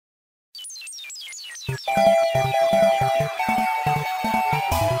I'm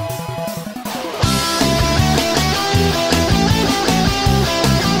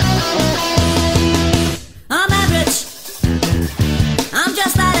average. I'm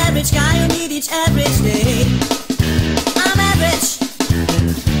just that average guy who needs each average day. I'm average.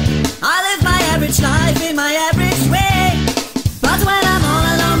 I live my average life in my average way. But when I'm all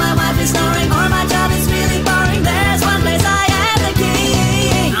alone, my wife is snoring, or my job is really boring, there's one place I have the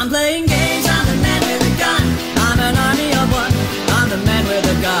key. I'm playing games, I'm the man with a gun. I'm an army of one, I'm the man with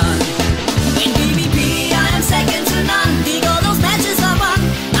a gun. In PvP, I am second to none. Dig all those matches I won,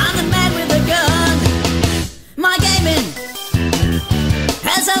 I'm the man with a gun. My gaming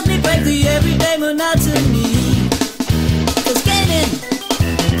has helped me break the everyday monotony. 'Cause gaming,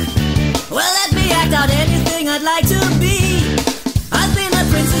 well, let me act out anything I'd like to be. I've been a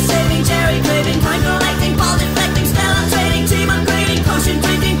princess saving, cherry craving, coin collecting, ball deflecting, spell on trading, team upgrading, potion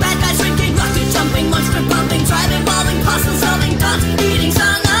drinking, bad guy shrinking, rocket jumping, monster pumping, tribe involving, puzzle solving, dance, eating,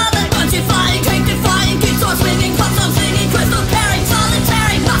 sun oven, bungee flying, cake defying, guitar swinging, pop song singing, crystal pairing,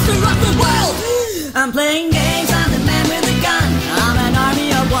 solitary, master of the world. I'm playing games, I'm the man with a gun. I'm an army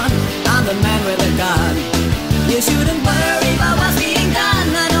of one, I'm the man with a gun. You shouldn't worry about what's being done.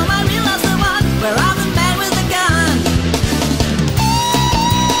 I know my real love's the one, where I'm the man with a gun.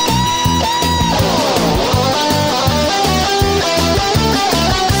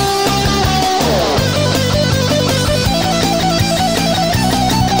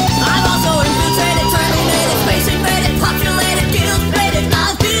 I've also infiltrated, terminated, space invaded, populated, guild raided.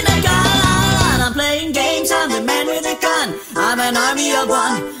 I've been a gun. I'm playing games, I'm the man with a gun. I'm an army of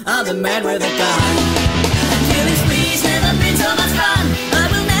one, I'm the man with a gun. Killing sprees never been so much fun. I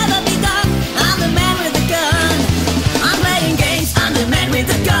will never be done. I'm the man with a gun. I'm playing games, I'm the man with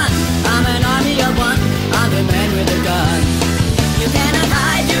a gun. I'm an army of one, I'm the man with a gun. You cannot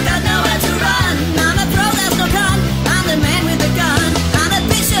hide, you got nowhere to run. I'm a pro, that's no con. I'm the man with a gun. I'm a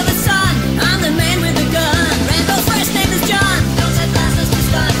bitch of a son. I'm the man with a gun. Rambo's first name is John. Don't set blasters to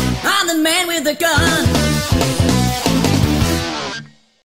stun. I'm the man with a gun.